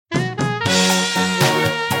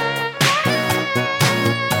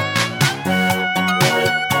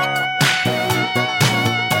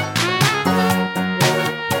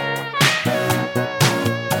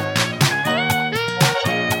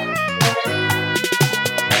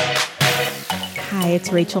Hi,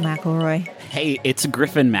 it's Rachel McElroy. Hey, it's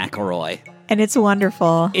Griffin McElroy. And it's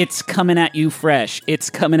wonderful. It's coming at you fresh.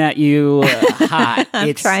 It's coming at you hot.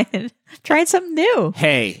 I'm trying something new.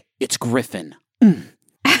 Hey, it's Griffin.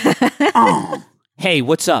 Oh. Hey,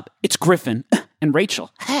 what's up? It's Griffin and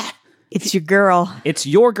Rachel. It's your girl. It's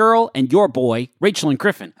your girl and your boy, Rachel and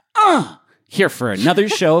Griffin. Here for another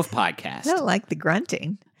show of podcast. I don't like the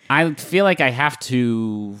grunting. I feel like I have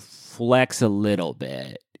to flex a little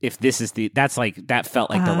bit. If this is that felt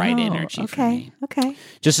like the right energy for me. Okay.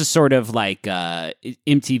 Just a sort of like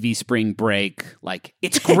MTV Spring Break, like,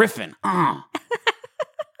 it's Griffin. Were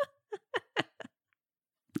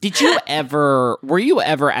you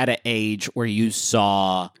ever at an age where you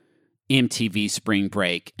saw MTV Spring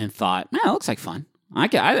Break and thought, it looks like fun.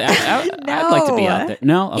 I'd like to be out there.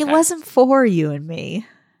 No? Okay. It wasn't for you and me.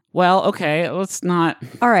 Well, okay, let's not.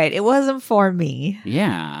 All right, it wasn't for me.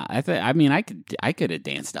 Yeah, I could have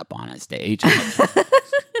danced up on a stage.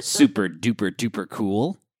 Super duper duper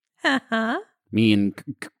cool. Uh-huh. Me and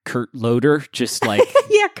Kurt Loder, just like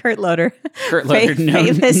yeah, Kurt Loder,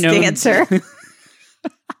 famous dancer.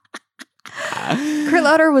 Kurt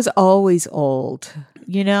Loder was always old.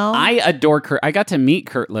 You know, I adore Kurt. I got to meet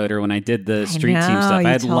Kurt Loder when I did the street team stuff. I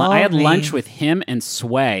had lunch with him and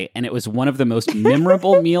Sway, and it was one of the most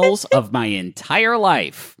memorable meals of my entire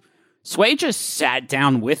life. Sway just sat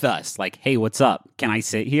down with us, like, "Hey, what's up? Can I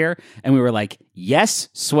sit here?" And we were like, "Yes,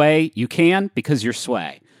 Sway, you can, because you're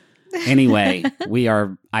Sway." Anyway,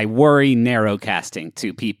 I worry narrowcasting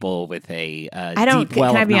to people with a deep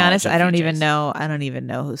well Can I be of honest? knowledge of I don't features. even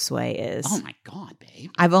know who Sway is. Oh my God,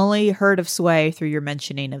 babe! I've only heard of Sway through your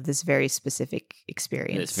mentioning of this very specific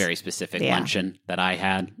experience. This very specific luncheon that I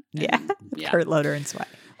had. Yeah. Kurt Loder and Sway.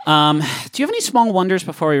 Do you have any small wonders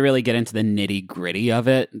before we really get into the nitty gritty of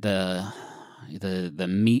it, the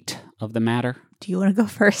meat of the matter? Do you want to go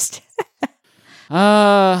first?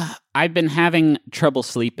 I've been having trouble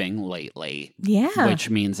sleeping lately. Yeah. Which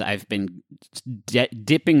means I've been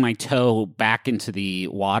dipping my toe back into the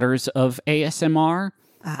waters of ASMR.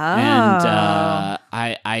 Oh. And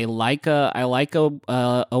I like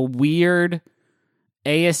a weird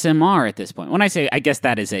ASMR at this point. When I say, I guess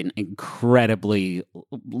that is an incredibly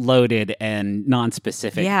loaded and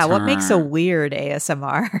non-specific Yeah, term. what makes a weird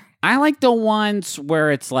ASMR? I like the ones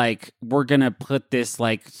where it's like, we're going to put this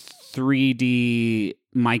like 3D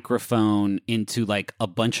microphone into like a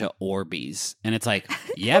bunch of Orbeez. And it's like,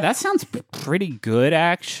 yeah, that sounds pretty good,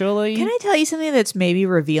 actually. Can I tell you something that's maybe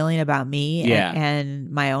revealing about me Yeah. and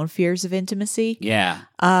my own fears of intimacy? Yeah.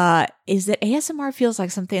 Is that ASMR feels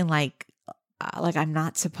like something like I'm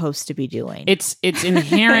not supposed to be doing. It's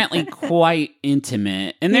inherently quite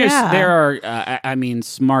intimate. And there are,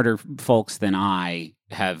 smarter folks than I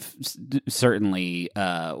have certainly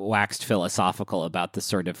waxed philosophical about the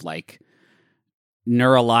sort of like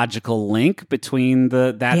neurological link between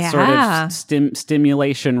that sort of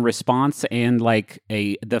stimulation response and like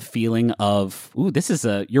the feeling of, ooh, this is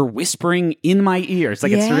you're whispering in my ears.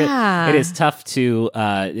 Like it is tough to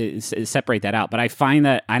separate that out. But I find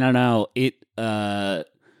that, I don't know,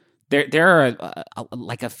 there are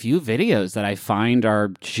like a few videos that I find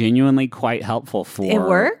are genuinely quite helpful for it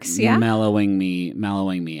works, yeah, mellowing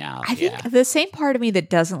me out. I think the same part of me that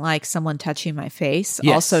doesn't like someone touching my face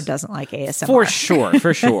also doesn't like ASMR.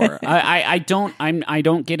 For sure. I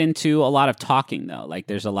don't get into a lot of talking though. Like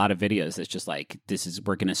there's a lot of videos that's just like,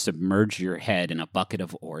 we're gonna submerge your head in a bucket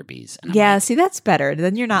of Orbeez. Yeah, see, that's better.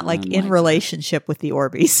 Then you're not like in relationship with the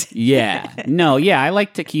Orbeez. Yeah. No, yeah, I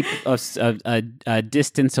like to keep a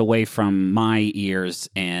distance away from my ears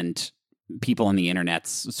and people on the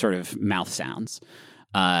internet's sort of mouth sounds.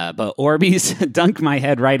 But Orbeez, dunk my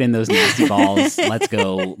head right in those nasty balls. Let's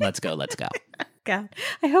go. God,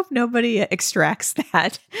 I hope nobody extracts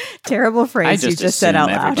that terrible phrase you just said out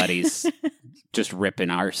loud. Everybody's just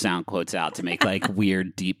ripping our sound quotes out to make like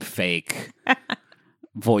weird, deep fake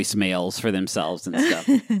voicemails for themselves and stuff.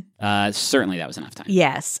 Certainly that was enough time.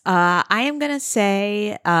 Yes. I am going to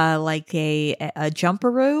say like a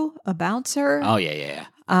jumperoo, a bouncer. Oh, yeah.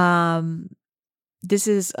 This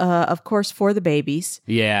is, of course, for the babies.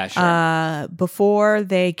 Yeah, sure. Before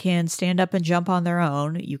they can stand up and jump on their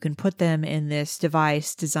own, you can put them in this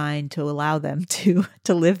device designed to allow them to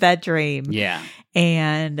live that dream. Yeah.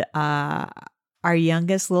 And our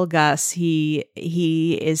youngest little Gus, he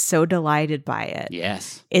is so delighted by it.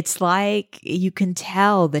 Yes. It's like you can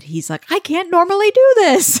tell that he's like, I can't normally do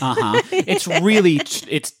this.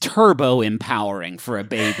 It's turbo empowering for a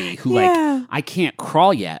baby who like, I can't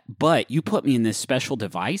crawl yet, but you put me in this special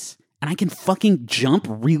device and I can fucking jump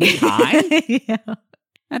really high. Yeah.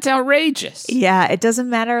 That's outrageous. Yeah, it doesn't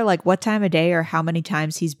matter like what time of day or how many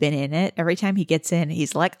times he's been in it. Every time he gets in,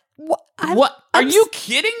 he's like, "What? Are you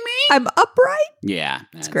kidding me? I'm upright." Yeah,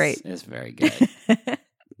 it's great. It's very good.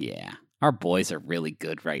 Yeah, our boys are really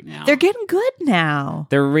good right now. They're getting good now.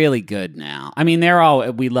 They're really good now. I mean,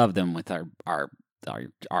 we love them with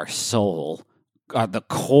our soul. The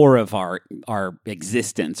core of our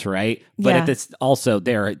existence, right? But at this also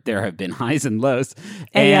there have been highs and lows.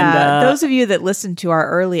 And those of you that listened to our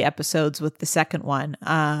early episodes with the second one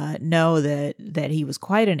know that he was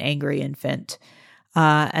quite an angry infant.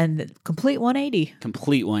 And complete 180.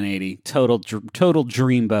 Complete 180. Total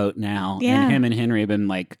dreamboat now. Yeah. And him and Henry have been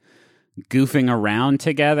like goofing around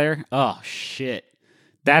together. Oh shit.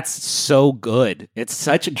 That's so good. It's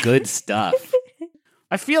such good stuff.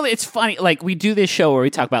 I feel it's funny. Like, we do this show where we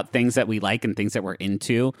talk about things that we like and things that we're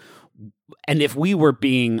into. And if we were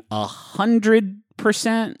being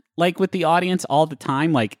 100% like with the audience all the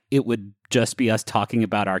time, like, it would just be us talking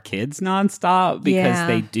about our kids nonstop because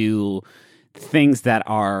they do things that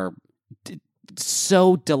are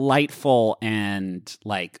so delightful and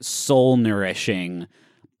like soul nourishing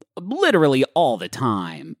literally all the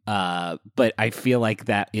time. But I feel like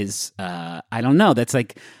that is, I don't know, that's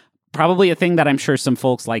like probably a thing that I'm sure some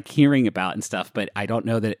folks like hearing about and stuff, but I don't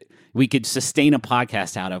know that we could sustain a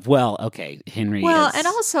podcast out of, well, okay, Henry and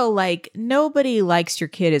also, like, nobody likes your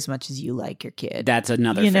kid as much as you like your kid. That's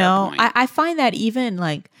another fair point. I find that even,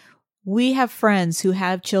 like, we have friends who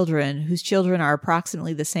have children whose children are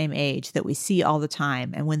approximately the same age that we see all the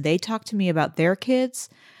time. And when they talk to me about their kids,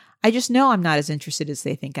 I just know I'm not as interested as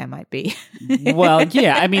they think I might be. Well,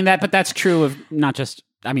 yeah, I mean, but that's true of not just...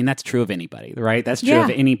 I mean, that's true of anybody, right? That's true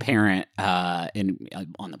of any parent on the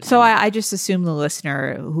planet. So I just assume the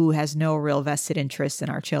listener who has no real vested interest in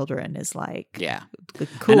our children is like,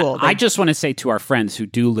 cool. I just want to say to our friends who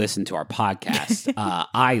do listen to our podcast,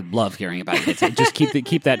 I love hearing about it. Just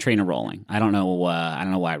keep that train rolling. I don't know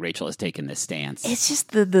why Rachel has taken this stance. It's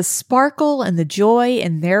just the sparkle and the joy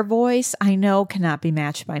in their voice. I know cannot be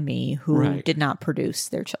matched by me, who did not produce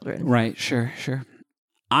their children. Right? Sure.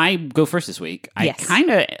 I go first this week.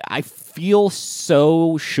 I feel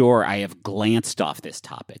so sure I have glanced off this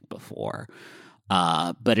topic before,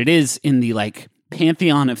 but it is in the like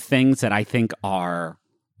pantheon of things that I think are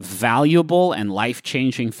valuable and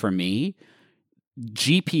life-changing for me.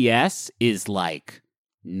 GPS is like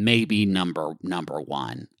maybe number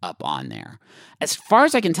one up on there. As far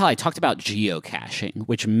as I can tell, I talked about geocaching,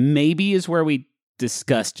 which maybe is where we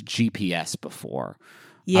discussed GPS before.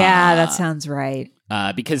 Yeah, that sounds right.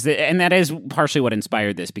 Because that is partially what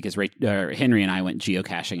inspired this, because Henry and I went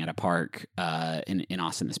geocaching at a park in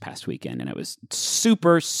Austin this past weekend, and it was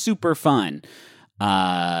super, super fun.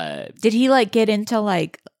 Did he like get into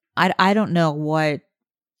like, I don't know what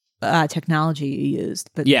technology you used,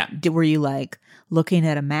 but were you like looking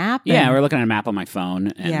at a map? Yeah, we were looking at a map on my phone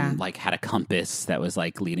and like had a compass that was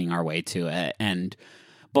like leading our way to it. And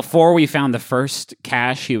before we found the first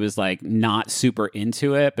cache, he was like not super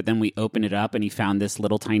into it, but then we opened it up and he found this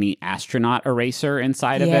little tiny astronaut eraser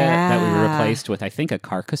inside of it that we replaced with, I think, a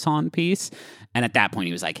Carcassonne piece. And at that point,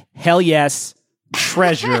 he was like, hell yes,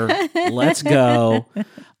 treasure, let's go.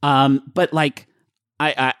 But like,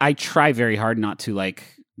 I try very hard not to like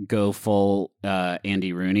go full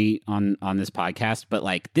Andy Rooney on this podcast, but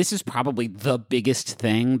like, this is probably the biggest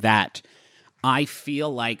thing that I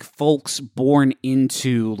feel like folks born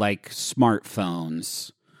into like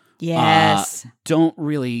smartphones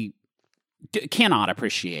cannot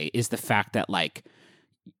appreciate is the fact that like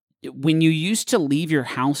when you used to leave your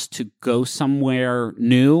house to go somewhere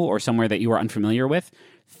new or somewhere that you were unfamiliar with,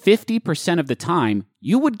 50% of the time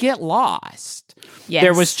you would get lost. Yes.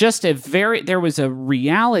 There was a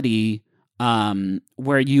reality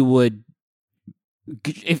where you would,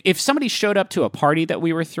 if somebody showed up to a party that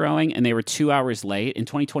we were throwing and they were 2 hours late in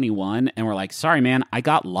 2021 and were like, sorry, man, I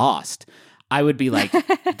got lost, I would be like,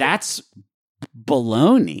 that's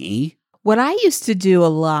baloney. What I used to do a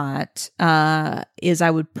lot is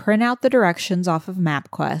I would print out the directions off of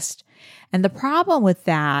MapQuest. And the problem with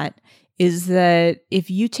that is that if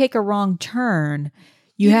you take a wrong turn,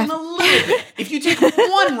 a little bit. If you take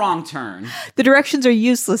one wrong turn, the directions are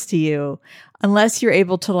useless to you unless you're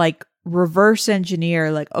able to like reverse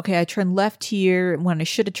engineer, like, okay, I turned left here when I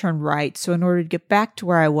should have turned right. So in order to get back to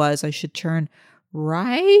where I was, I should turn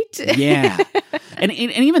right. Yeah. And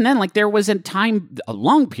even then, like, there was a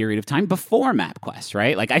long period of time before MapQuest,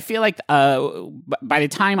 right? Like, I feel like by the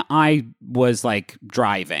time I was like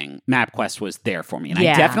driving, MapQuest was there for me. And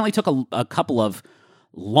I definitely took a couple of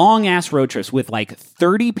long ass road trips with like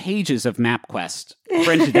 30 pages of MapQuest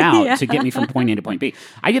printed out to get me from point A to point B.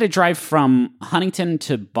 I get to drive from Huntington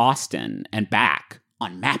to Boston and back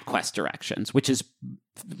on MapQuest directions, which is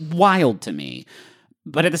wild to me.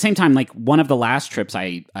 But at the same time, like one of the last trips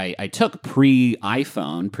I took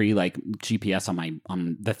pre-iPhone, pre-like GPS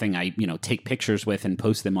on the thing I, take pictures with and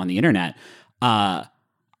post them on the internet,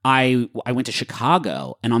 I went to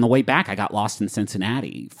Chicago, and on the way back, I got lost in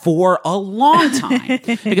Cincinnati for a long time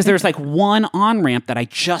because there was like one on-ramp that I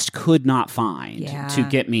just could not find to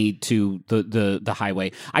get me to the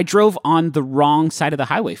highway. I drove on the wrong side of the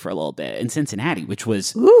highway for a little bit in Cincinnati, which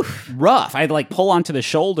was rough. I'd like pull onto the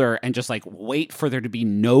shoulder and just like wait for there to be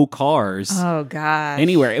no cars. Oh gosh,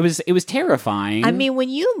 anywhere. It was terrifying. I mean, when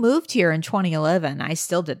you moved here in 2011, I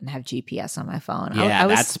still didn't have GPS on my phone. Yeah,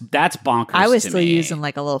 that's bonkers. I was still using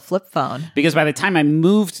like a little flip phone. Because by the time I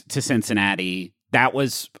moved to Cincinnati, that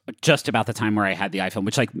was just about the time where I had the iPhone,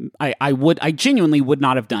 which like I genuinely would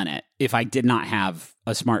not have done it if I did not have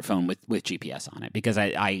a smartphone with GPS on it, because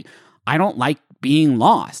I don't like being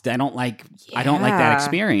lost. I don't like that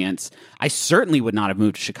experience. I certainly would not have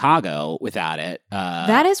moved to Chicago without it.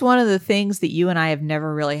 That is one of the things that you and I have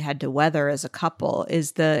never really had to weather as a couple,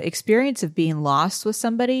 is the experience of being lost with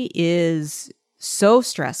somebody is so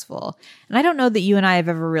stressful. And I don't know that you and I have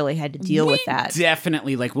ever really had to deal with that.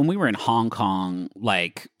 Definitely, like when we were in Hong Kong,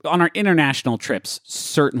 like on our international trips,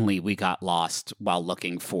 certainly we got lost while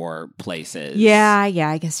looking for places. Yeah,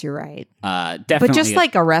 I guess you're right. Definitely. But just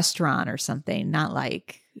like a restaurant or something, not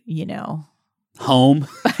like, home.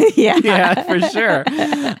 Yeah, for sure.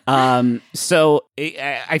 So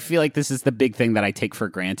I feel like this is the big thing that I take for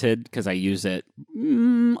granted because I use it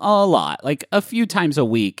a lot, like a few times a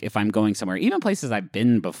week if I'm going somewhere, even places I've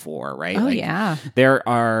been before, right? Oh, like, yeah. There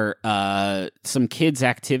are some kids'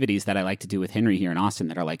 activities that I like to do with Henry here in Austin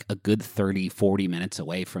that are like a good 30, 40 minutes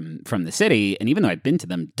away from the city. And even though I've been to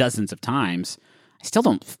them dozens of times, I still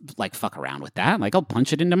don't like fuck around with that. Like I'll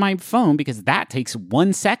punch it into my phone because that takes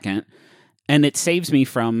 1 second. And it saves me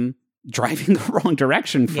from driving the wrong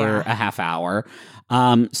direction for a half hour.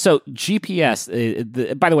 So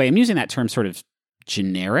GPS, by the way, I'm using that term sort of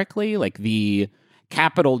generically, like the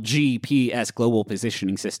capital GPS Global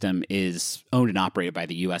Positioning System is owned and operated by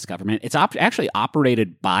the U.S. government. It's actually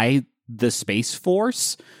operated by the Space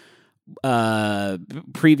Force,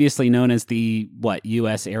 previously known as the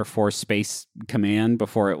U.S. Air Force Space Command,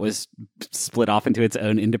 before it was split off into its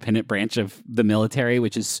own independent branch of the military,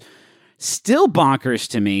 which is still bonkers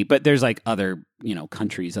to me. But there's like other,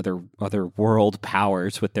 countries, other world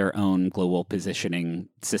powers with their own global positioning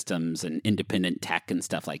systems and independent tech and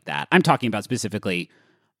stuff like that. I'm talking about specifically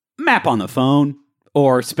map on the phone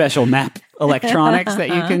or special map electronics that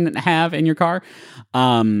you can have in your car.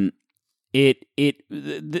 That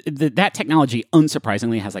technology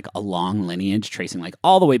unsurprisingly has like a long lineage tracing like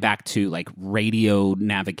all the way back to like radio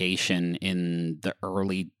navigation in the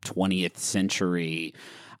early 20th century.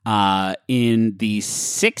 In the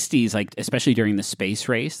 60s, like especially during the space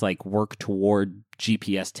race, like work toward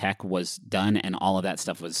GPS tech was done, and all of that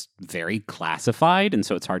stuff was very classified, and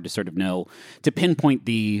so it's hard to sort of know, to pinpoint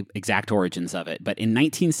the exact origins of it. But in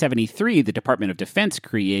 1973, the Department of Defense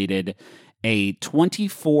created a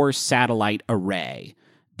 24 satellite array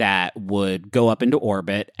that would go up into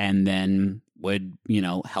orbit and then would,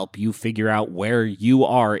 help you figure out where you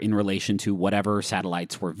are in relation to whatever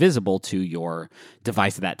satellites were visible to your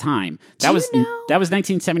device at that time. That was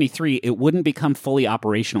 1973. It wouldn't become fully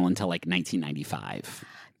operational until like 1995.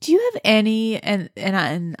 Do you have any, and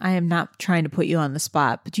I am not trying to put you on the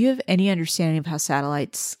spot, but do you have any understanding of how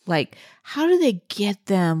satellites, like, how do they get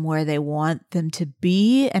them where they want them to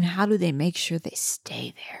be, and how do they make sure they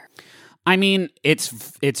stay there? I mean,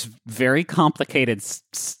 it's very complicated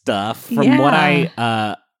stuff. From what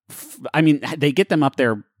I mean, they get them up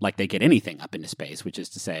there like they get anything up into space, which is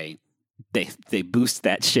to say, they boost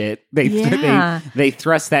that shit. They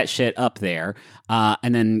thrust that shit up there,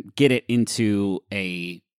 and then get it into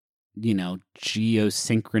a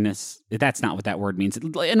geosynchronous. That's not what that word means.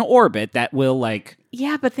 An orbit that will like.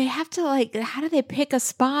 Yeah, but they have to like. How do they pick a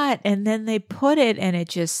spot and then they put it, and it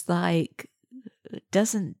just like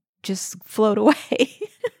doesn't just float away?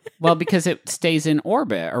 Well, because it stays in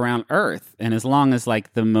orbit around Earth, and as long as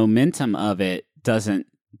like the momentum of it doesn't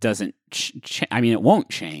I mean, it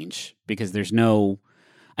won't change because there's no.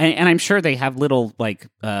 And I'm sure they have little like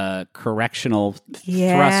correctional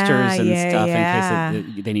thrusters and stuff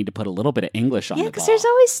in case they need to put a little bit of English on the ball. Yeah, because there's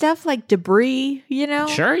always stuff like debris,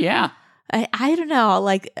 Sure, yeah. I don't know,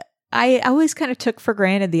 like. I always kind of took for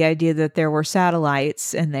granted the idea that there were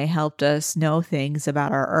satellites and they helped us know things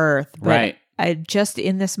about our Earth. But right. I just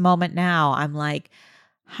in this moment now, I'm like,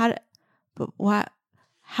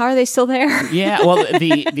 How are they still there? Yeah, well,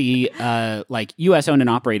 the like U.S. owned and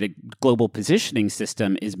operated global positioning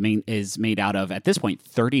system is made out of, at this point,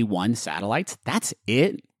 31 satellites. That's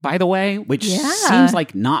it, by the way, which seems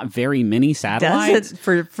like not very many satellites. Does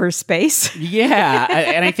it for space? Yeah,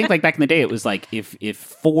 and I think like back in the day, it was like if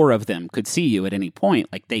 4 of them could see you at any point,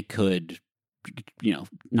 like they could,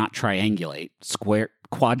 not triangulate,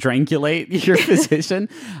 quadrangulate your position.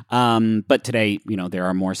 But today, there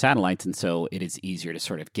are more satellites, and so it is easier to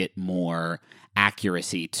sort of get more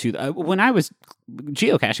accuracy to when I was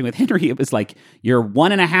geocaching with Henry, it was like you're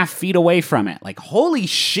 1.5 feet away from it. Like, holy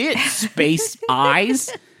shit, space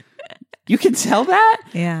eyes. You can tell that?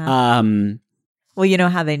 Yeah. Well, you know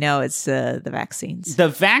how they know it's the vaccines. The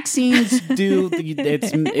vaccines do.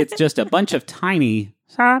 It's just a bunch of tiny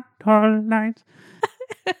satellites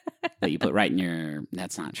that you put right in your.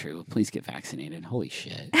 That's not true. Please get vaccinated. Holy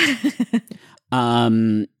shit.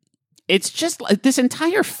 It's just like this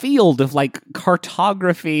entire field of like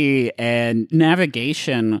cartography and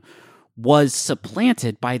navigation was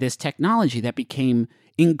supplanted by this technology that became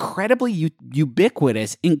incredibly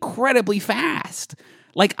ubiquitous, incredibly fast.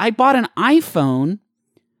 Like, I bought an iPhone,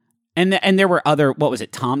 and there were other, what was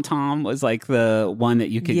it, TomTom was like the one that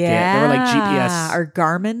you could get. There were like GPS. Or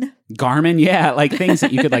Garmin. Garmin, yeah, like things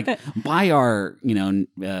that you could like buy our,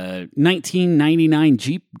 1999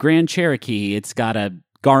 Jeep Grand Cherokee. It's got a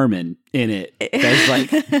Garmin in it. That's like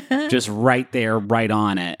just right there, right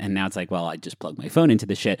on it. And now it's like, well, I just plug my phone into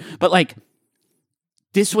the shit. But like,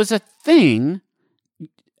 this was a thing.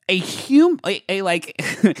 A human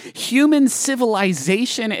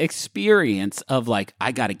civilization experience of like,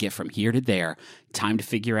 I got to get from here to there. Time to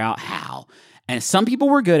figure out how. And some people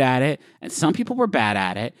were good at it, and some people were bad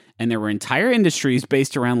at it. And there were entire industries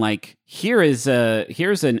based around like, here's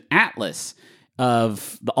an atlas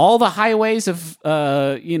of all the highways of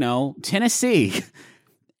Tennessee.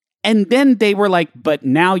 And then they were like, but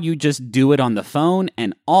now you just do it on the phone,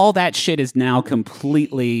 and all that shit is now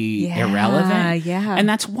completely irrelevant. Yeah. And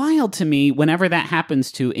that's wild to me whenever that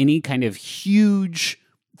happens to any kind of huge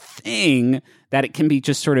thing, that it can be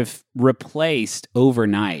just sort of replaced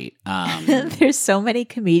overnight. There's so many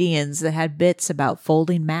comedians that had bits about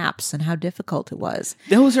folding maps and how difficult it was.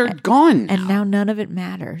 Those are gone now. And now none of it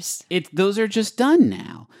matters. Those are just done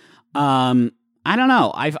now. I don't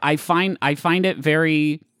know. I find it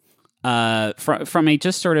very... from a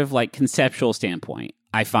just sort of like conceptual standpoint,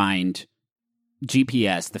 I find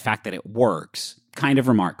GPS, the fact that it works, kind of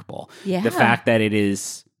remarkable. Yeah. The fact that it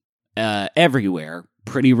is everywhere,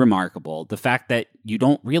 pretty remarkable. The fact that you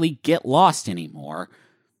don't really get lost anymore,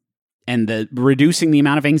 and the reducing the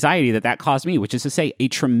amount of anxiety that caused me, which is to say a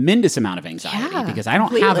tremendous amount of anxiety, because I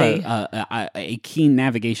don't have a keen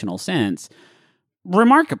navigational sense.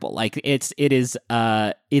 Remarkable. Like it's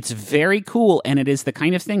very cool, and it is the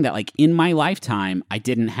kind of thing that like in my lifetime I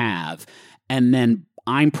didn't have, and then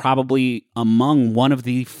I'm probably among one of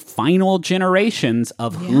the final generations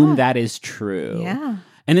of whom that is true. Yeah.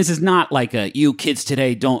 And this is not like you kids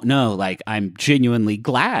today don't know. Like, I'm genuinely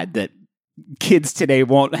glad that kids today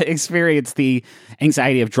won't experience the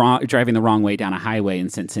anxiety of driving the wrong way down a highway in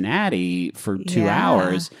Cincinnati for 2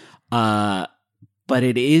 hours. But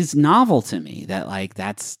it is novel to me that like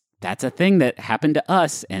that's a thing that happened to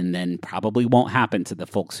us, and then probably won't happen to the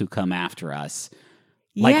folks who come after us.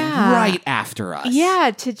 Like right after us.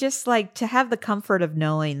 Yeah, to just like to have the comfort of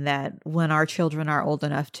knowing that when our children are old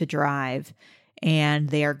enough to drive and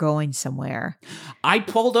they are going somewhere. I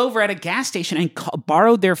pulled over at a gas station and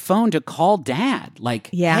borrowed their phone to call Dad. Like,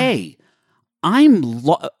 hey, I'm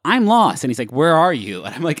lost. And he's like, where are you?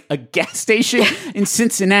 And I'm like, a gas station in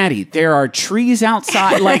Cincinnati. There are trees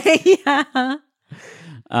outside. Like,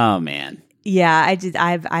 oh man. Yeah, I did.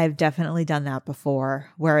 I've definitely done that before,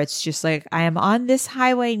 where it's just like, I am on this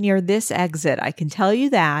highway near this exit. I can tell you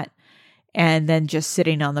that. And then just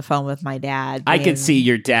sitting on the phone with my dad. I could see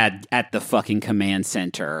your dad at the fucking command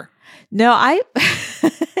center. No,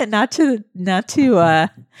 not to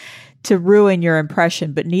ruin your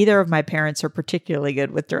impression, but neither of my parents are particularly good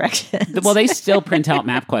with directions. Well, they still print out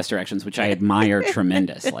MapQuest directions, which I admire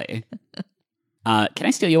tremendously. Can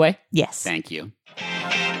I steal you away? Yes. Thank you.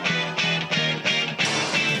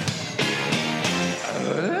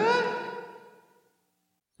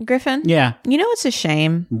 Griffin? Yeah. You know what's a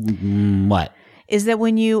shame? What? Is that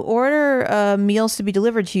when you order meals to be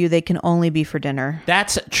delivered to you, they can only be for dinner.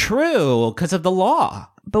 That's true, because of the law.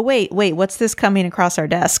 But wait, what's this coming across our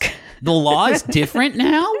desk? The law is different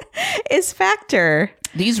now? It's Factor.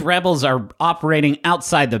 These rebels are operating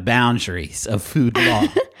outside the boundaries of food law.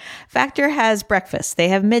 Factor has breakfast. They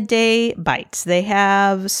have midday bites. They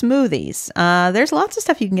have smoothies. There's lots of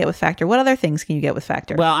stuff you can get with Factor. What other things can you get with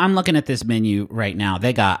Factor? Well, I'm looking at this menu right now.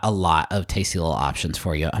 They got a lot of tasty little options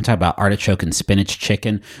for you. I'm talking about artichoke and spinach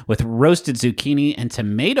chicken with roasted zucchini and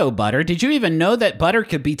tomato butter. Did you even know that butter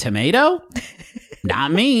could be tomato?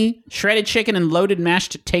 Not me. Shredded chicken and loaded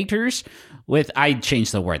mashed taters with, I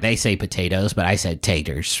changed the word. They say potatoes, but I said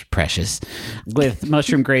taters, precious. With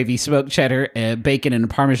mushroom gravy, smoked cheddar, bacon, and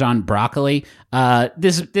Parmesan broccoli.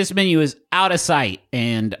 This menu is out of sight,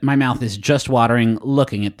 and my mouth is just watering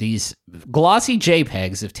looking at these glossy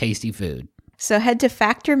JPEGs of tasty food. So head to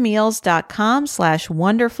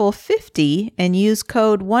factormeals.com/wonderful50 and use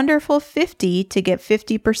code wonderful50 to get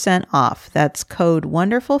 50% off. That's code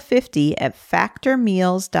wonderful50 at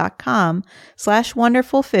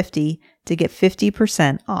factormeals.com/wonderful50 to get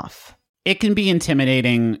 50% off. It can be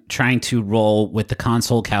intimidating trying to roll with the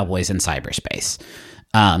console cowboys in cyberspace.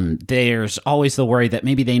 There's always the worry that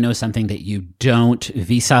maybe they know something that you don't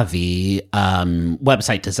vis-a-vis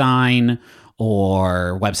website design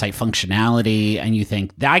or website functionality, and you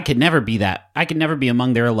think that I could never be that. I could never be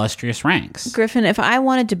among their illustrious ranks. Griffin, if I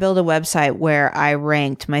wanted to build a website where I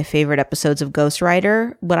ranked my favorite episodes of Ghost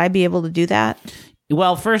Rider, would I be able to do that?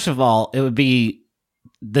 Well, first of all, it would be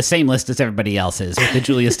the same list as everybody else's with the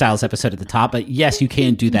Julia Stiles episode at the top. But yes, you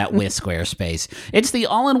can do that with Squarespace. It's the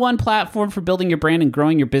all-in-one platform for building your brand and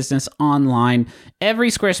growing your business online.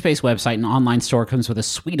 Every Squarespace website and online store comes with a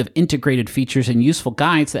suite of integrated features and useful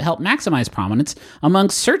guides that help maximize prominence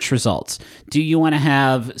among search results. Do you want to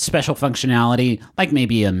have special functionality, like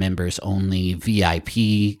maybe a members-only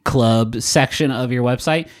VIP club section of your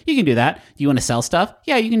website? You can do that. Do you want to sell stuff?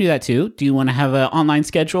 Yeah, you can do that too. Do you want to have an online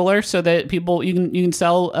scheduler so that people you can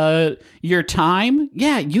sell your time?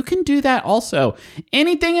 Yeah, you can do that also.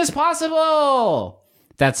 Anything is possible.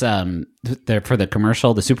 That's there for the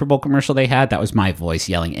commercial, the Super Bowl commercial they had. That was my voice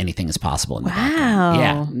yelling anything is possible in the background.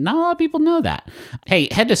 Yeah, not a lot of people know that. Hey,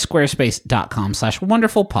 head to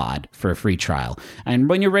squarespace.com/wonderfulpod for a free trial. And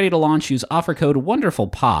when you're ready to launch, use offer code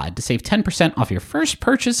wonderfulpod to save 10% off your first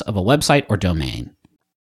purchase of a website or domain.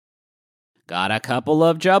 Got a couple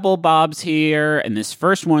of Jubble Bobs here, and this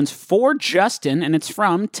first one's for Justin, and it's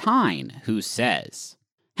from Tyne, who says,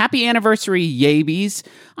 Happy anniversary, Yabies.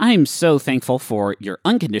 I am so thankful for your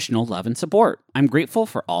unconditional love and support. I'm grateful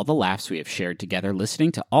for all the laughs we have shared together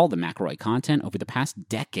listening to all the McElroy content over the past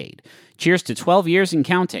decade. Cheers to 12 years and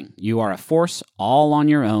counting. You are a force all on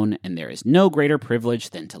your own, and there is no greater privilege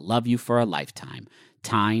than to love you for a lifetime.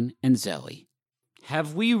 Tyne and Zoe.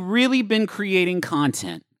 Have we really been creating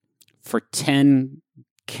content for 10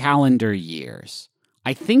 calendar years?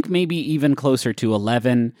 I think maybe even closer to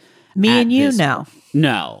 11. Me and you? No.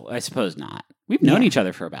 No, I suppose not. We've known each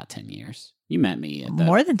other for about 10 years. You met me at the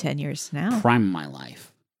more than 10 years now. Prime of my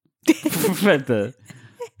life. When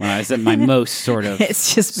I was at my most sort of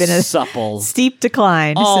it's just been a supple, steep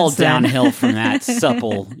decline. All downhill from that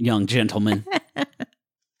supple young gentleman.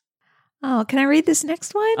 Oh, can I read this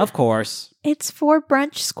next one? Of course. It's for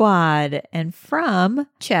Brunch Squad and from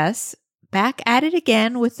Chess. Back at it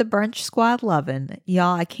again with the Brunch Squad lovin'.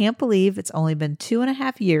 Y'all, I can't believe it's only been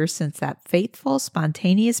 2.5 years since that faithful,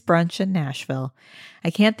 spontaneous brunch in Nashville. I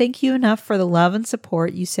can't thank you enough for the love and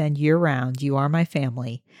support you send year-round. You are my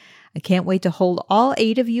family. I can't wait to hold all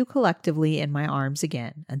 8 of you collectively in my arms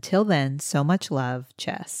again. Until then, so much love,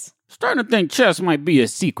 Chess. Starting to think Chess might be a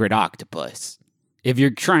secret octopus. If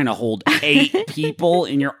you're trying to hold 8 people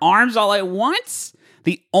in your arms all at once,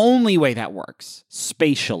 the only way that works,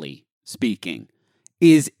 spatially speaking,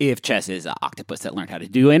 is if Chess is an octopus that learned how to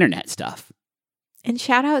do internet stuff. And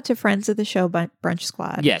shout out to friends of the show, Brunch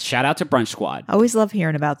Squad. Yes, shout out to Brunch Squad. I always love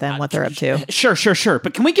hearing about them, what they're up to. Sure.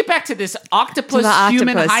 But can we get back to this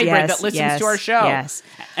octopus-human hybrid that listens to our show? Yes.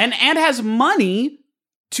 And has money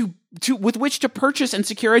to with which to purchase and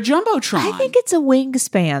secure a Jumbotron. I think it's a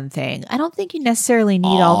wingspan thing. I don't think you necessarily need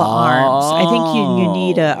all the arms. I think you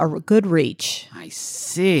need a good reach. I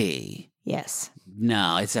see. Yes.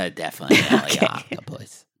 No, it's definitely okay.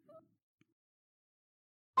 Octopus.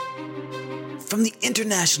 From the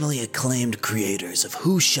internationally acclaimed creators of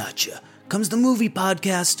Who Shot Ya comes the movie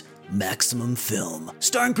podcast Maximum Film,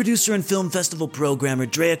 starring producer and film festival programmer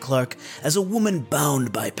Drea Clark as a woman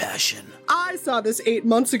bound by passion. I saw this 8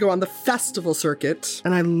 months ago on the festival circuit,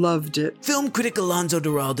 and I loved it. Film critic Alonso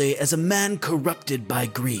Duralde as a man corrupted by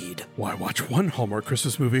greed. Why watch one Hallmark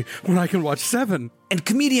Christmas movie when I can watch 7? and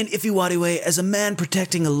comedian Ife Wadiwe as a man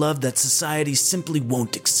protecting a love that society simply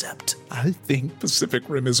won't accept. I think Pacific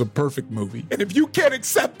Rim is a perfect movie. And if you can't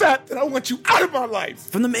accept that, then I want you out of my life.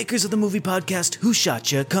 From the makers of the movie podcast Who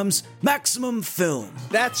Shot Ya comes Maximum Film.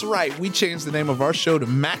 That's right. We changed the name of our show to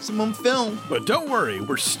Maximum Film. But don't worry,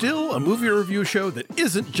 we're still a movie review show that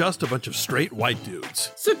isn't just a bunch of straight white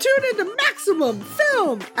dudes. So tune into Maximum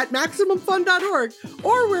Film at MaximumFun.org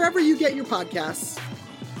or wherever you get your podcasts.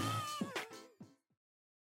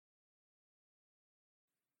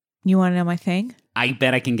 You want to know my thing? I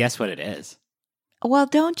bet I can guess what it is. Well,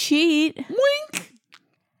 don't cheat. Wink.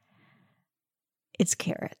 It's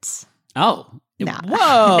carrots. Oh. No.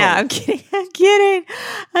 Whoa. No, I'm kidding.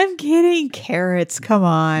 I'm kidding. Carrots, come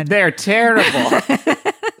on. They're terrible.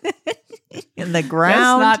 In the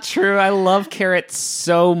ground. That's not true. I love carrots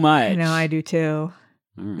so much. I know, I do too.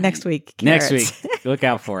 All right. Next week, carrots. Next week. Look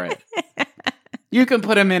out for it. You can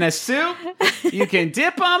put them in a soup. You can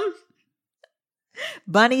dip them.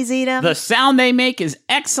 Bunnies eat them. The sound they make is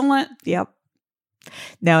excellent. Yep.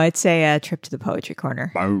 No, it's a trip to the poetry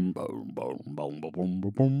corner. I'm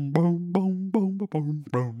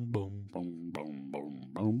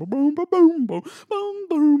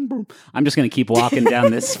just going to keep walking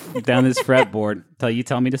down this fretboard until you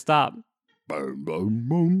tell me to stop.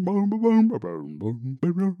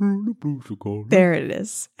 There it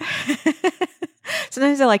is.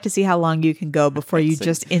 Sometimes I like to see how long you can go before you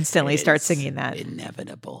just instantly start singing that.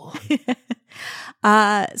 Inevitable.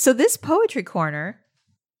 So this poetry corner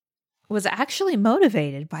was actually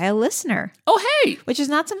motivated by a listener. Oh, hey! Which is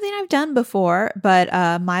not something I've done before, but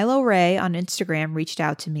Milo Ray on Instagram reached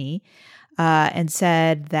out to me and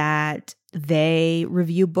said that they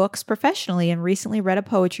review books professionally and recently read a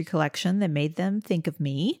poetry collection that made them think of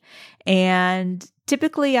me. And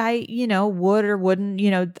typically I, would or wouldn't,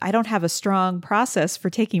 I don't have a strong process for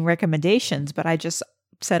taking recommendations, but I just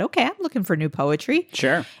said, okay, I'm looking for new poetry.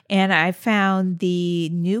 Sure. And I found the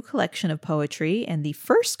new collection of poetry and the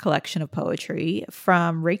first collection of poetry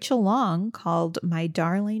from Rachel Long called My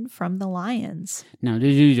Darling from the Lions. Now,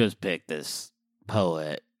 did you just pick this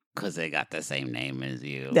poet because they got the same name as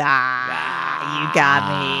you? You got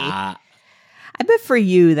me. I bet for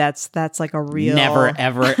you that's like a real... Never,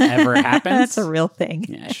 ever, ever happens? That's a real thing.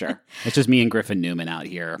 Yeah, sure. It's just me and Griffin Newman out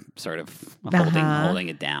here sort of holding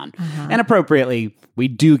it down. Uh-huh. And appropriately, we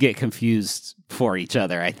do get confused for each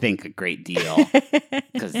other, I think, a great deal.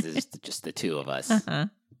 Because there's just the two of us. Uh-huh.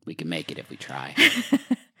 We can make it if we try.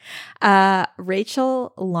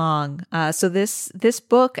 Rachel Long. So this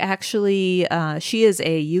book actually, she is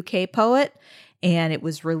a UK poet, and it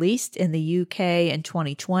was released in the UK in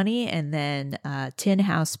 2020, and then Tin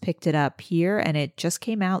House picked it up here, and it just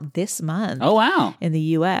came out this month. Oh, wow. In the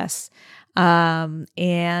US.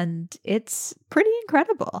 And it's pretty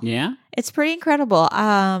incredible. Yeah? It's pretty incredible.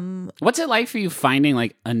 What's it like for you finding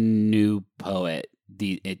like a new poet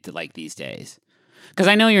these days? Because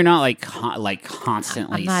I know you're not like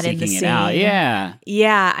constantly seeking it out. Yeah.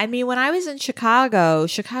 Yeah. I mean, when I was in Chicago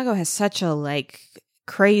has such a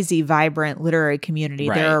crazy, vibrant literary community.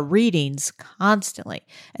 Right. There are readings constantly.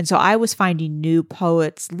 And so I was finding new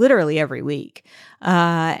poets literally every week.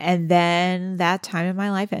 And then that time in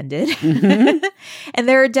my life ended. Mm-hmm. And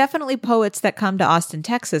there are definitely poets that come to Austin,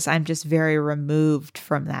 Texas. I'm just very removed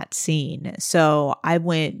from that scene. So I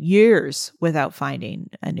went years without finding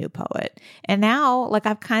a new poet. And now,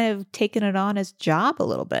 I've kind of taken it on as a job a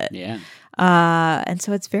little bit. Yeah. And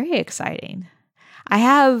so it's very exciting. I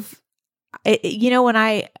have...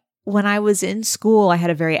 when I was in school, I had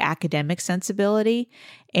a very academic sensibility,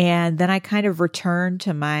 and then I kind of returned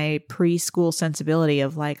to my preschool sensibility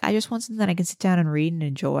of I just want something I can sit down and read and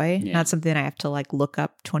enjoy, not something I have to look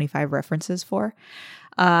up 25 references for.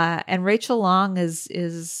 And Rachel Long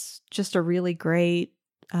is just a really great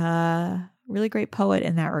poet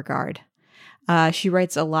in that regard. She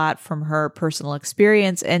writes a lot from her personal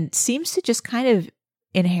experience and seems to just kind of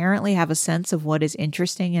inherently have a sense of what is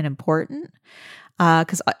interesting and important.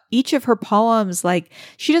 Because each of her poems,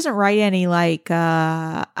 she doesn't write any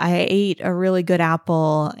I ate a really good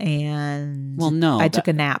apple and I took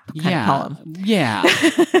a nap kind of poem. Yeah.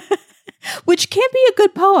 Which can be a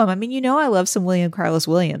good poem. I mean, I love some William Carlos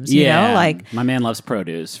Williams, you know? My man loves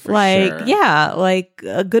produce, for sure. Yeah,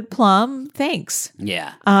 a good plum, thanks.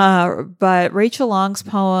 Yeah. But Rachel Long's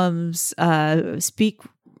poems speak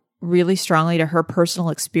really strongly to her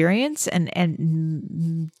personal experience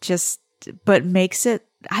but makes it,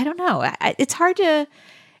 I don't know. It's hard to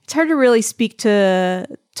really speak to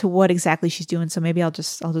what exactly she's doing. So maybe I'll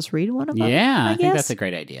just read one of them. Yeah, I think that's a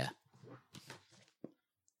great idea.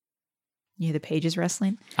 You hear the pages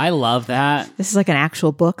rustling? I love that. This is like an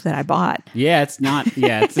actual book that I bought. Yeah, it's not.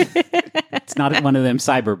 Yeah, it's not one of them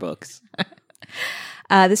cyber books.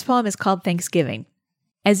 This poem is called Thanksgiving.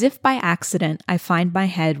 As if by accident, I find my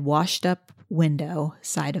head washed up window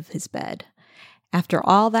side of his bed. After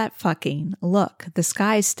all that fucking, look, the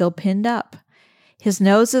sky's still pinned up. His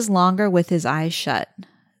nose is longer with his eyes shut.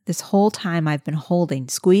 This whole time I've been holding,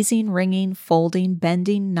 squeezing, wringing, folding,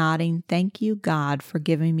 bending, nodding. Thank you, God, for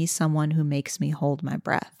giving me someone who makes me hold my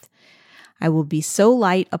breath. I will be so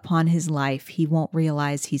light upon his life, he won't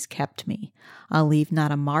realize he's kept me. I'll leave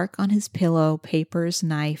not a mark on his pillow, papers,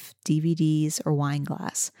 knife, DVDs, or wine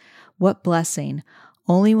glass. What blessing!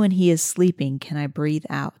 Only when he is sleeping can I breathe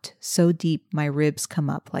out. So deep my ribs come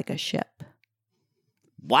up like a ship.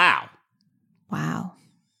 Wow. Wow.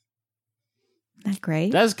 Isn't that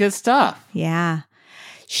great? That's good stuff. Yeah.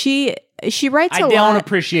 She writes a lot. I don't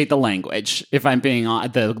appreciate the language, if I'm being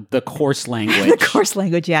on the coarse language. The coarse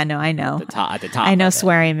language, yeah, no, I know. At the top. I know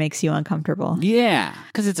swearing makes you uncomfortable. Yeah,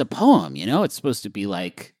 because it's a poem, It's supposed to be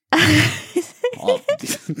like...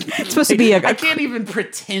 It's supposed to be I can't even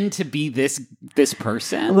pretend to be this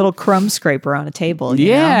person. A little crumb scraper on a table.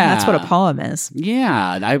 You know? That's what a poem is.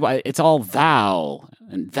 Yeah, it's all thou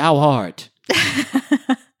and thou art.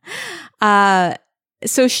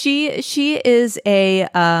 So she is a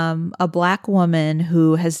Black woman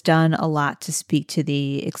who has done a lot to speak to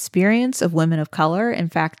the experience of women of color. In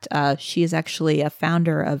fact, she is actually a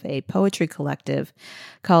founder of a poetry collective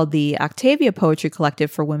called the Octavia Poetry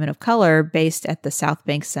Collective for Women of Color, based at the South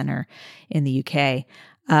Bank Center in the UK.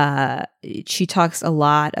 She talks a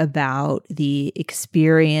lot about the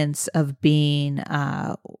experience of being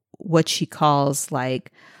what she calls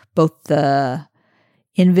like both the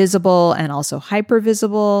invisible and also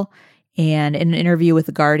hypervisible. And in an interview with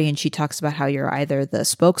The Guardian, she talks about how you're either the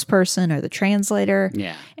spokesperson or the translator.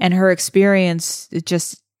 Yeah. And her experience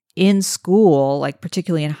just in school, like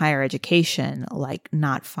particularly in higher education, like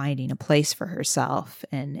not finding a place for herself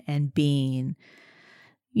and being,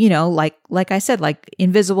 like I said, like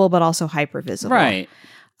invisible, but also hypervisible. Right.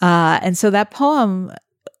 And so that poem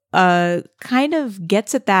kind of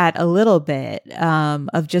gets at that a little bit,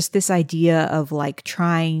 of just this idea of like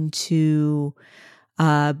trying to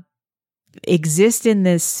exist in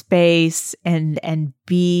this space and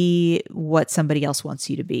be what somebody else wants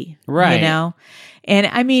you to be. Right. And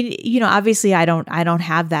I mean, obviously I don't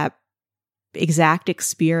have that exact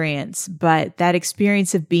experience, but that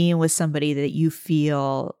experience of being with somebody that you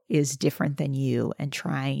feel is different than you and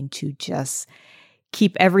trying to just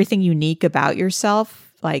keep everything unique about yourself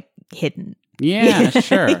like hidden. Yeah,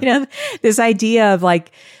 sure. This idea of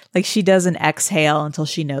like she doesn't exhale until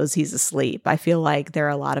she knows he's asleep. I feel like there are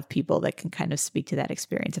a lot of people that can kind of speak to that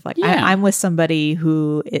experience of like, yeah. I'm with somebody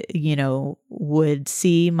who, would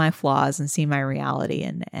see my flaws and see my reality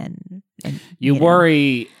and you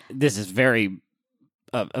worry. This is a very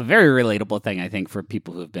relatable thing, I think, for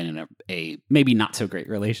people who have been in a maybe not so great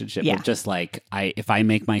relationship. Yeah. But just like if I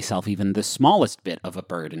make myself even the smallest bit of a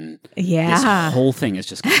burden, yeah, this whole thing is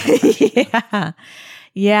just going to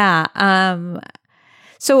yeah.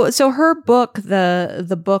 So her book,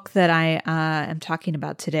 the book that I am talking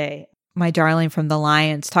about today, My Darling from the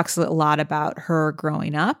Lions, talks a lot about her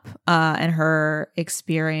growing up and her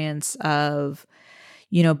experience of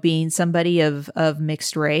being somebody of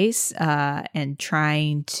mixed race and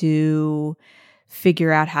trying to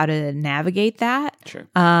figure out how to navigate that. Sure.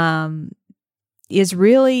 Is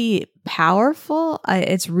really powerful.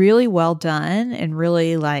 It's really well done and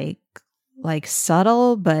really like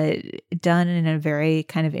subtle, but done in a very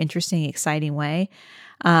kind of interesting, exciting way.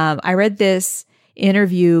 I read this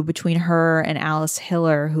interview between her and Alice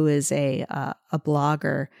Hiller, who is a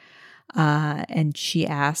blogger. And she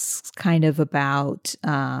asks kind of about,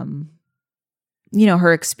 her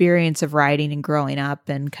experience of writing and growing up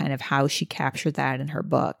and kind of how she captured that in her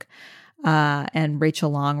book. And Rachel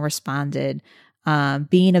Long responded,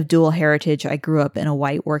 being of dual heritage, I grew up in a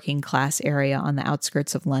white working class area on the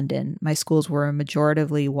outskirts of London. My schools were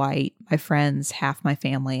majoritively white, my friends, half my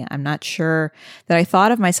family. I'm not sure that I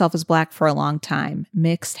thought of myself as Black for a long time.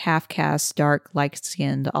 Mixed, half-caste, dark,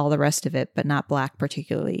 light-skinned, all the rest of it, but not Black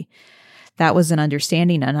particularly. That was an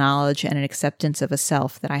understanding, a knowledge, and an acceptance of a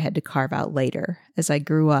self that I had to carve out later. As I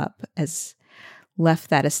grew up, left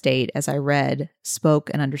that estate, as I read, spoke,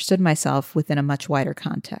 and understood myself within a much wider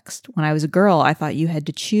context. When I was a girl, I thought you had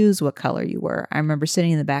to choose what color you were. I remember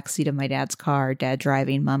sitting in the back seat of my dad's car, dad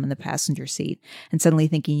driving, mom in the passenger seat, and suddenly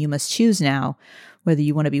thinking, you must choose now whether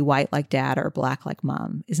you want to be white like dad or Black like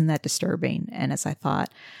mom. Isn't that disturbing? And as I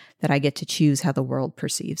thought that I get to choose how the world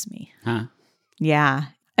perceives me. Huh. Yeah.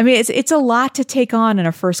 I mean, it's a lot to take on in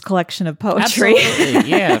a first collection of poetry. Absolutely.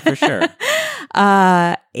 Yeah, for sure.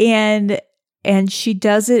 And she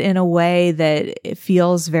does it in a way that it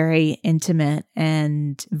feels very intimate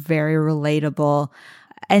and very relatable.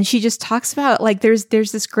 And she just talks about, like, there's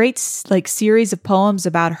this great, like, series of poems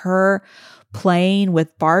about her playing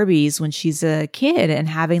with Barbies when she's a kid and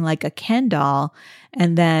having, like, a Ken doll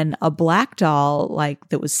and then a black doll, like,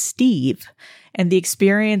 that was Steve. And the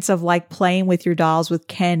experience of, like, playing with your dolls with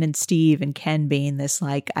Ken and Steve, and Ken being this,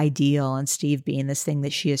 like, ideal and Steve being this thing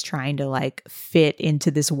that she is trying to, like, fit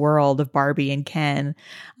into this world of Barbie and Ken.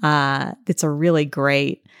 It's a really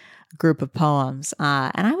great group of poems.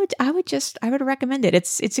 And I would recommend it.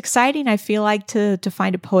 It's exciting, I feel like, to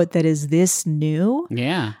find a poet that is this new.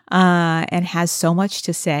 Yeah. And has so much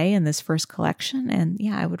to say in this first collection. And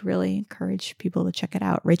yeah, I would really encourage people to check it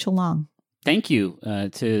out. Rachel Long. Thank you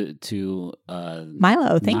to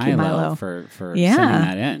Milo. Thank you, Milo, for sending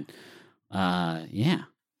that in. Yeah,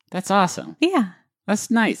 that's awesome. Yeah, that's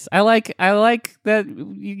nice. I like that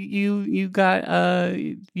you got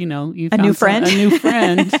you found a new friend. A new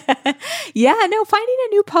friend. Yeah, no, finding a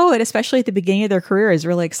new poet, especially at the beginning of their career, is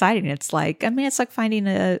really exciting. It's like finding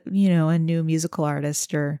a new musical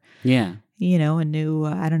artist, or a new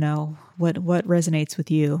I don't know. What resonates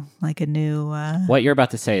with you? Like a new What you're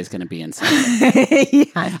about to say is going to be insane.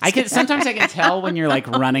 Yeah, sometimes I can tell when you're like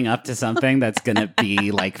running up to something that's going to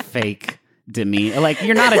be like fake demean. Like,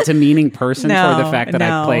 you're not a demeaning person for the fact that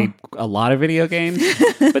I play a lot of video games,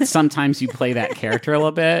 but sometimes you play that character a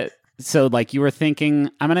little bit. So, like, you were thinking,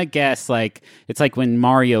 I'm going to guess, like, it's like when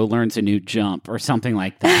Mario learns a new jump or something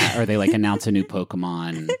like that, or they, like, announce a new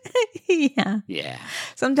Pokemon. Yeah. Yeah.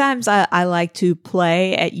 Sometimes I like to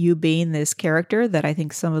play at you being this character that I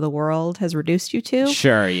think some of the world has reduced you to.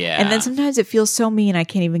 Sure, yeah. And then sometimes it feels so mean I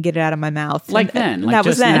can't even get it out of my mouth. Like then. Like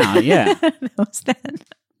just now, yeah. That was then.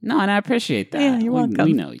 No, and I appreciate that. Yeah, you're welcome.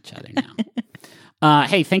 We know each other now.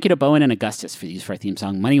 Hey, thank you to Bowen and Augustus for our theme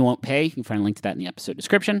song, Money Won't Pay. You can find a link to that in the episode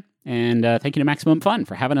description. And thank you to Maximum Fun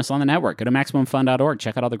for having us on the network. Go to MaximumFun.org.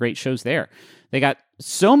 Check out all the great shows there. They got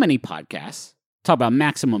so many podcasts. Talk about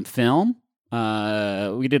Maximum Film.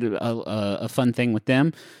 We did a fun thing with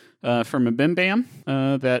them from a Bim Bam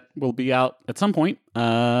that will be out at some point.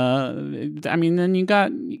 I mean, then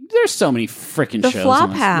there's so many freaking shows. The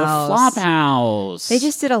Flophouse. The Flophouse. They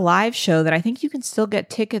just did a live show that I think you can still get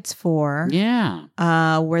tickets for. Yeah.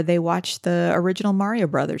 Where they watched the original Mario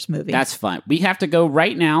Brothers movie. That's fun. We have to go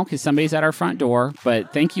right now because somebody's at our front door.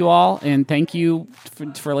 But thank you all, and thank you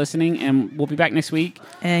for listening. And we'll be back next week.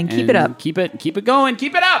 And keep it up. Keep it going.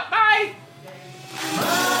 Keep it up. Bye.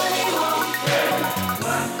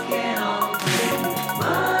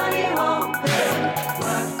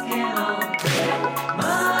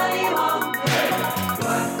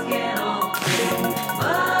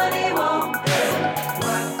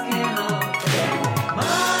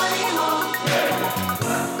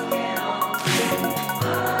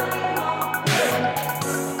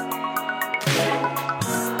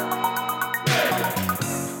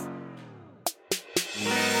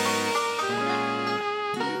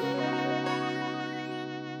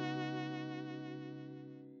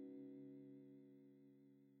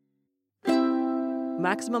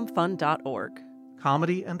 MaximumFun.org.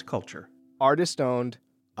 Comedy and culture. Artist owned.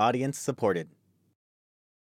 Audience supported.